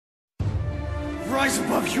Rise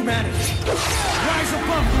above humanity. Rise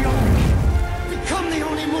above the Oni. Become the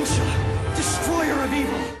Onimusha, destroyer of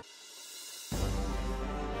evil.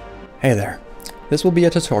 Hey there. This will be a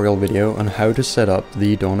tutorial video on how to set up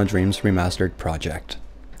the Dawn of Dreams Remastered project.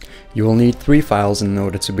 You will need 3 files in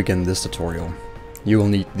order to begin this tutorial. You will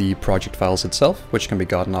need the project files itself, which can be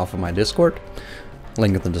gotten off of my Discord,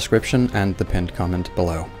 link in the description and the pinned comment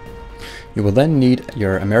below. You will then need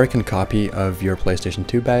your American copy of your PlayStation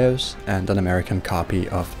 2 BIOS and an American copy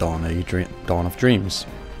of Dawn of Dreams.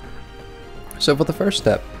 So for the first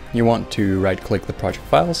step, you want to right-click the project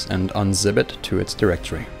files and unzip it to its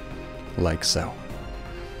directory, like so.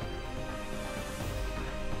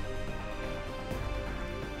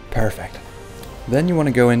 Perfect. Then you want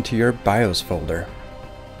to go into your BIOS folder.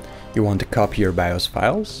 You want to copy your BIOS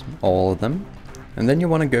files, all of them, and then you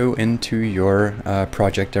want to go into your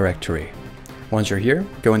project directory. Once you're here,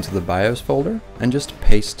 go into the BIOS folder and just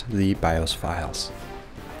paste the BIOS files.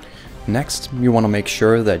 Next, you want to make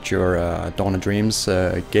sure that your Dawn of Dreams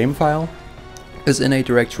game file is in a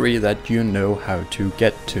directory that you know how to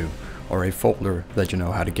get to, or a folder that you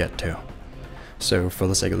know how to get to. So for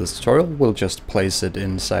the sake of this tutorial, we'll just place it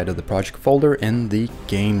inside of the project folder in the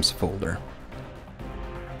games folder.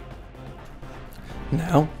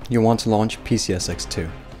 Now, you want to launch PCSX2.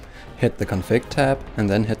 Hit the config tab and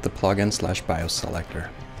then hit the plugin/BIOS selector.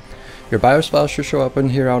 Your BIOS files should show up in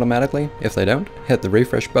here automatically. If they don't, hit the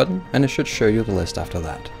refresh button and it should show you the list after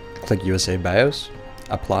that. Click USA BIOS,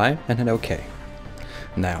 apply and hit OK.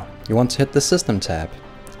 Now, you want to hit the system tab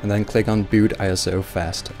and then click on boot ISO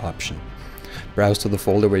fast option. Browse to the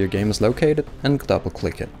folder where your game is located and double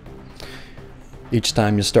click it. Each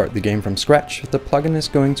time you start the game from scratch, the plugin is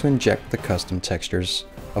going to inject the custom textures,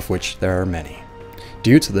 of which there are many.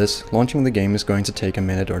 Due to this, launching the game is going to take a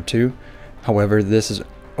minute or two. However, this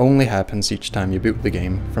only happens each time you boot the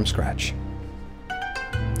game from scratch.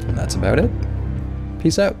 And that's about it.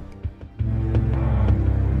 Peace out.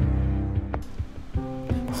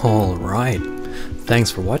 Alright,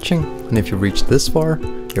 thanks for watching, and if you reached this far,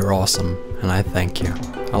 you're awesome, and I thank you.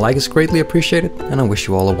 A like is greatly appreciated, and I wish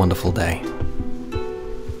you all a wonderful day.